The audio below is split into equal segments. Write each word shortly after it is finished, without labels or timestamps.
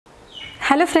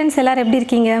Hello friends, எல்லாரும் எப்படி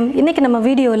இருக்கீங்க? இன்னைக்கு நம்ம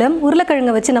வீடியோல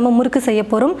உருளைக்கிழங்கு வச்சு நம்ம முறுக்கு செய்ய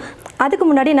போறோம். அதுக்கு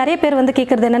முன்னாடி நிறைய பேர் வந்து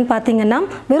கேக்குறது என்னன்னு பாத்தீங்கன்னா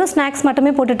வெறும் ஸ்நாக்ஸ்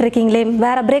மட்டுமே போட்டுட்டு இருக்கீங்களே,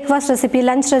 வேற பிரேக்ஃபாஸ்ட் ரெசிபி,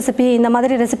 லஞ்ச் ரெசிபி இந்த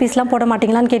மாதிரி ரெசிபீஸ்லாம் போட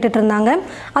மாட்டீங்களான்னு கேட்டுட்டு இருந்தாங்க.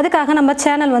 அதுக்காக நம்ம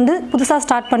சேனல் வந்து புதுசா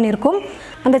ஸ்டார்ட் பண்ணியிருக்கோம்.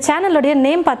 அந்த சேனலோட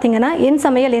நேம் பாத்தீங்கன்னா என்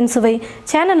சமையல் என் சுவை.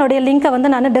 சேனலோட லிங்கை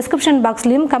வந்து நான் டிஸ்கிரிப்ஷன்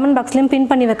பாக்ஸ்லயும் கமெண்ட் பாக்ஸ்லயும் பின்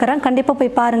பண்ணி வைக்கிறேன். கண்டிப்பா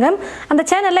போய் பாருங்க. அந்த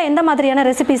சேனல்ல எந்த மாதிரியான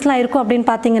ரெசிபீஸ்லாம் இருக்கும் அப்படின்னு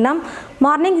பாத்தீங்கன்னா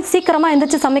மார்னிங் சீக்கிரமா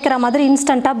எந்திரிச்சு சமைக்கிற மாதிரி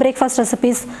இன்ஸ்டன்ட்டா breakfast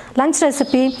recipes, lunch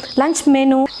recipe, lunch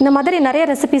menu இந்த மாதிரி நிறைய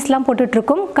ரெசிபீஸ்லாம் போட்டுட்டு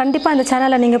இருக்கோம். கண்டிப்பா இந்த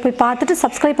சேனலை நீங்க போய் பார்த்துட்டு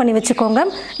சப்ஸ்கிரைப் பண்ணி வச்சுக்கோங்க.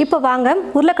 இப்போ வாங்க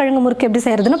உருளைக்கிழங்கு முறுக்கு எப்படி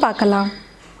செய்யறதுன்னு பார்க்கலாம்.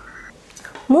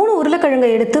 3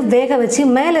 உருளைக்கிழங்கை எடுத்து வேக வச்சு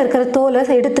மேலே இருக்கிற தோலை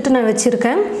எடுத்துட்டு நான்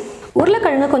வச்சிருக்கேன்.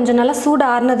 உருளைக்கிழங்கு கொஞ்சம் நல்லா சூடு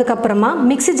ஆறுனதுக்கு அப்புறமா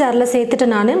மிக்ஸி ஜாரில் சேர்த்துட்டு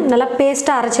நான் நல்லா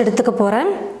பேஸ்ட்டாக அரைச்சி எடுத்துக்க போகிறேன்.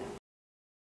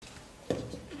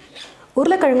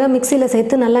 உருளைக்கிழங்கை மிக்சியில்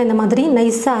சேர்த்து நல்லா இந்த மாதிரி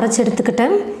நைஸாக அரைச்சி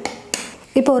எடுத்துக்கிட்டேன்.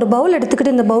 இப்போ ஒரு பவுல்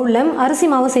எடுத்துக்கிட்டு இந்த பவுலில் அரிசி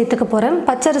மாவு சேர்த்துக்க போகிறேன்.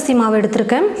 பச்சரிசி மாவு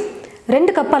எடுத்துருக்கேன்.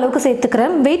 2 கப் அளவுக்கு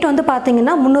சேர்த்துக்கிறேன். வெயிட் வந்து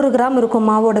பார்த்தீங்கன்னா 300 கிராம் இருக்கும்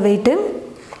மாவோட வெயிட்டு.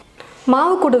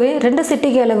 மாவு கூடவே 2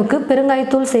 சிட்டிகை அளவுக்கு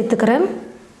பெருங்காயத்தூள் சேர்த்துக்கிறேன்.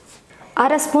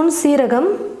 1/2 ஸ்பூன் சீரகம்,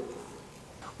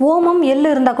 ஓமம், எள்ளு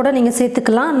இருந்தால் கூட நீங்கள்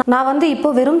சேர்த்துக்கலாம். நான் வந்து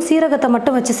இப்போ வெறும் சீரகத்தை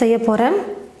மட்டும் வச்சு செய்ய போகிறேன்.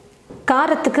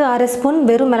 காரத்துக்கு 1/2 ஸ்பூன்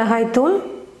வெறும் மிளகாய்த்தூள்,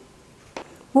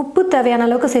 உப்பு தேவையான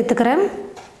அளவுக்கு சேர்த்துக்கிறேன்.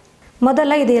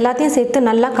 முதல்ல இது எல்லாத்தையும் சேர்த்து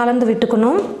நல்லா கலந்து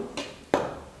விட்டுக்கணும்.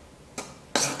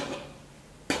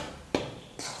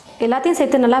 எல்லாத்தையும்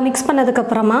சேர்த்து நல்லா மிக்ஸ்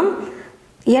பண்ணதுக்கப்புறமா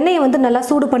எண்ணெயை வந்து நல்லா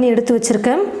சூடு பண்ணி எடுத்து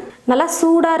வச்சுருக்கேன். நல்லா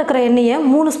சூடாக இருக்கிற எண்ணெயை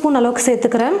 3 ஸ்பூன் அளவுக்கு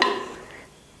சேர்த்துக்கிறேன்.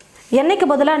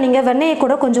 எண்ணெய்க்கு பதிலாக நீங்கள் வெண்ணெயை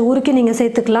கூட கொஞ்சம் உருக்கி நீங்கள்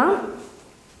சேர்த்துக்கலாம்.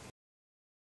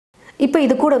 இப்போ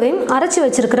இது கூடவே அரைச்சி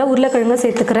வச்சுருக்கிற உருளைக்கிழங்கை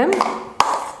சேர்த்துக்கிறேன்.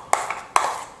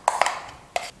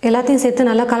 எல்லாத்தையும்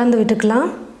சேர்த்து நல்லா கலந்து விட்டுக்கலாம்.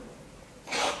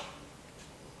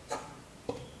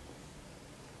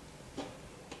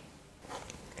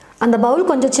 அந்த பவுல்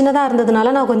கொஞ்சம் சின்னதாக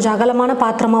இருந்ததுனால நான் கொஞ்சம் அகலமான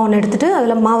பாத்திரமாக ஒன்று எடுத்துகிட்டு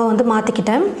அதில் மாவை வந்து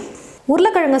மாற்றிக்கிட்டேன்.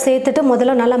 உருளைக்கிழங்கை சேர்த்துட்டு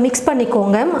முதல்ல நல்லா மிக்ஸ்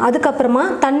பண்ணிக்கோங்க. அதுக்கப்புறமா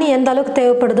தண்ணி எந்த அளவுக்கு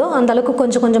தேவைப்படுதோ அந்த அளவுக்கு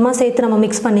கொஞ்சம் கொஞ்சமாக சேர்த்து நம்ம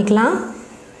மிக்ஸ் பண்ணிக்கலாம்.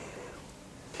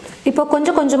 இப்போ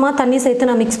கொஞ்சம் கொஞ்சமாக தண்ணி சேர்த்து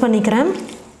நான் மிக்ஸ் பண்ணிக்கிறேன்.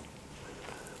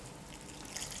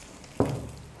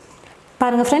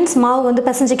 பாருங்கள் ஃப்ரெண்ட்ஸ், மாவு வந்து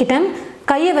பிசைஞ்சிக்கிட்டேன்.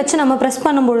 கையை வச்சு நம்ம ப்ரெஸ்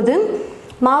பண்ணும்பொழுது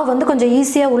மாவு வந்து கொஞ்சம்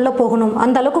ஈஸியாக உள்ளே போகணும்.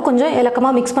 அந்த அளவுக்கு கொஞ்சம்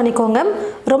இலக்கமாக மிக்ஸ் பண்ணிக்கோங்க.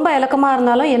 ரொம்ப இலக்கமாக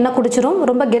இருந்தாலும் எண்ணெய் குடிச்சிரும்.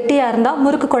 ரொம்ப கெட்டியாக இருந்தால்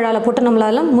முறுக்கு குழாயில் போட்டு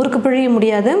நம்மளால் முறுக்கு பிழிய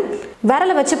முடியாது.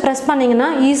 விரலை வச்சு ப்ரெஸ் பண்ணிங்கன்னா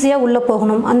ஈஸியாக உள்ளே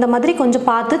போகணும். அந்த மாதிரி கொஞ்சம்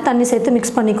பார்த்து தண்ணி சேர்த்து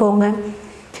மிக்ஸ் பண்ணிக்கோங்க.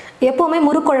 எப்போவுமே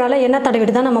முறுக்கு குழாயில் எண்ணெய்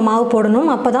தடவிட்டு தான் நம்ம மாவு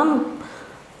போடணும். அப்போ தான்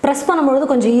ப்ரெஸ்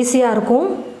பண்ணும்பொழுது கொஞ்சம் ஈஸியாக இருக்கும்.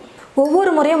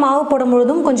 ஒவ்வொரு முறையும் மாவு போடும்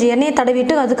பொழுதும் கொஞ்சம் எண்ணெயை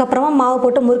தடவிட்டு அதுக்கப்புறமா மாவு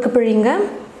போட்டு முறுக்கு பிழிங்க.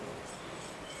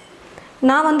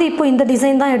 நான் வந்து இப்போ இந்த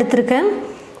டிசைன் தான் எடுத்திருக்கேன்.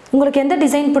 உங்களுக்கு எந்த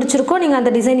டிசைன் பிடிச்சிருக்கோ நீங்கள்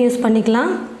அந்த டிசைன் யூஸ்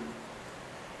பண்ணிக்கலாம்.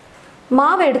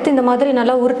 மாவை எடுத்து இந்த மாதிரி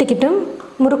நல்லா உருட்டிக்கிட்டு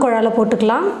முறுக்குழாயில்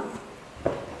போட்டுக்கலாம்.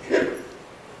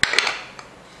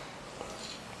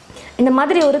 இந்த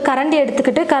மாதிரி ஒரு கரண்டி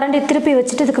எடுத்துக்கிட்டு கரண்டி திருப்பி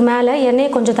வச்சுட்டு இதுக்கு மேலே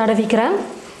எண்ணெயை கொஞ்சம் தடவிக்கிறேன்.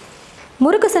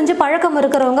 முறுக்கு செஞ்சு பழக்கம்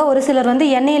இருக்கிறவங்க ஒரு சிலர் வந்து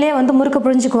எண்ணெயிலே வந்து முறுக்கு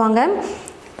பிழிஞ்சுக்குவாங்க.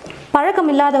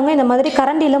 பழக்கம் இல்லாதவங்க இந்த மாதிரி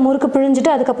கரண்டியில் முறுக்கு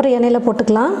பிழிஞ்சிட்டு அதுக்கப்புறம் எண்ணெயில்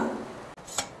போட்டுக்கலாம்.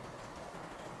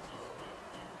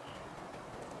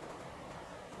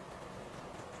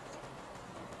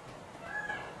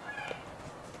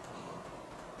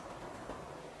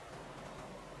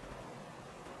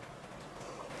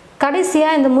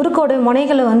 கடைசியாக இந்த முறுக்கோட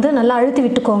முனைகளை வந்து நல்லா அழுத்தி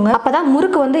விட்டுக்கோங்க. அப்போ தான்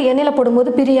முறுக்கு வந்து எண்ணெயில் போடும்போது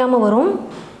பிரியாமல் வரும்.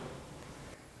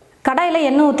 கடாயில்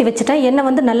எண்ணெய் ஊற்றி வச்சுட்டேன். எண்ணெய்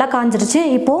வந்து நல்லா காஞ்சிருச்சு.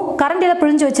 இப்போது கரண்டியில்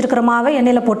பிழிஞ்சு வச்சுருக்கிற மாவை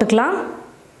எண்ணெயில் போட்டுக்கலாம்.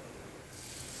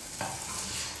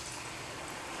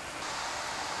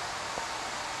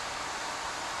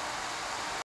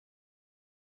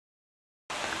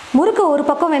 முறுக்கு ஒரு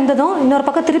பக்கம் வெந்ததும் இன்னொரு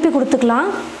பக்கம் திருப்பி கொடுத்துக்கலாம்.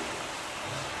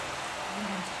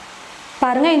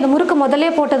 பாருங்கள், இந்த முறுக்கு முதலே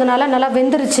போட்டதுனால நல்லா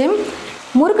வெந்துருச்சு.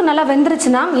 முறுக்கு நல்லா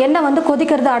வெந்துருச்சுன்னா எண்ணெய் வந்து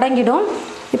கொதிக்கிறது அடங்கிடும்.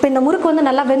 இப்போ இந்த முறுக்கு வந்து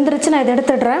நல்லா வெந்துருச்சு. நான் இதை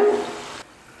எடுத்துடுறேன்.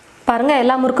 பாருங்கள்,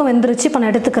 எல்லா முறுக்கும் வெந்துருச்சு. இப்போ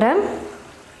நான் எடுத்துக்கிறேன்.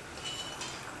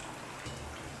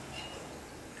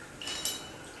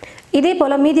 இதே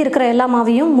போல் மீதி இருக்கிற எல்லா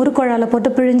மாவையும் முறுக்குழாயில்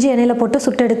போட்டு பிழிஞ்சு எண்ணெயில் போட்டு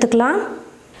சுட்டு எடுத்துக்கலாம்.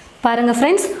 பாருங்கள்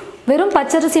ஃப்ரெண்ட்ஸ், வெறும்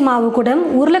பச்சரிசி மாவு கூட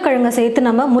உருளைக்கிழங்கை சேர்த்து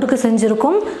நம்ம முறுக்கு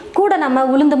செஞ்சுருக்கோம். கூட நம்ம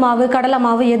உளுந்து மாவு, கடலை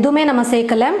மாவு எதுவுமே நம்ம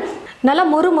சேர்க்கலை. நல்லா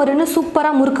மொறு மொறுன்னு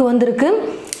சூப்பராக முறுக்கு வந்திருக்கு.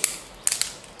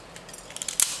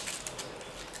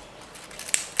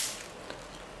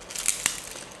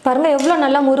 பாருங்கள், எவ்வளோ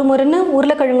நல்லா மொறு மொறுன்னு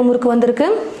உருளைக்கிழங்கு முறுக்கு வந்திருக்கு.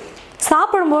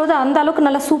 சாப்பிடும்போது அந்த அளவுக்கு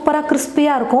நல்லா சூப்பராக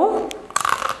கிறிஸ்பியாக இருக்கும்.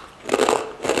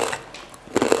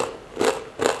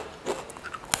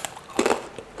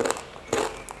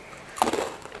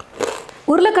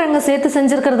 உருளைக்கிழங்கு சேர்த்து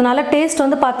செஞ்சுருக்கிறதுனால டேஸ்ட்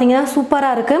வந்து பார்த்தீங்கன்னா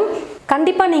சூப்பராக இருக்குது.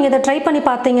 கண்டிப்பாக நீங்கள் இதை ட்ரை பண்ணி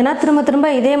பார்த்தீங்கன்னா திரும்ப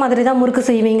இதே மாதிரி தான் முறுக்கு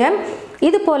செய்வீங்க.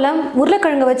 இது போல்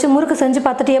உருளைக்கிழங்கு வச்சு முறுக்கு செஞ்சு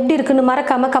பார்த்துட்டு எப்படி இருக்குன்னு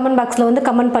மறக்காமல் கமெண்ட் பாக்ஸில் வந்து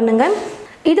கமெண்ட் பண்ணுங்கள்.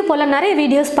 இது போல் நிறைய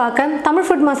வீடியோஸ் பார்க்க தமிழ்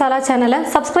ஃபுட் மசாலா சேனலை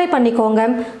சப்ஸ்கிரைப் பண்ணிக்கோங்க.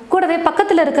 கூடவே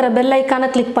பக்கத்தில் இருக்கிற பெல் ஐக்கானை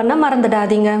கிளிக் பண்ண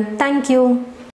மறந்துடாதீங்க. தேங்க்யூ.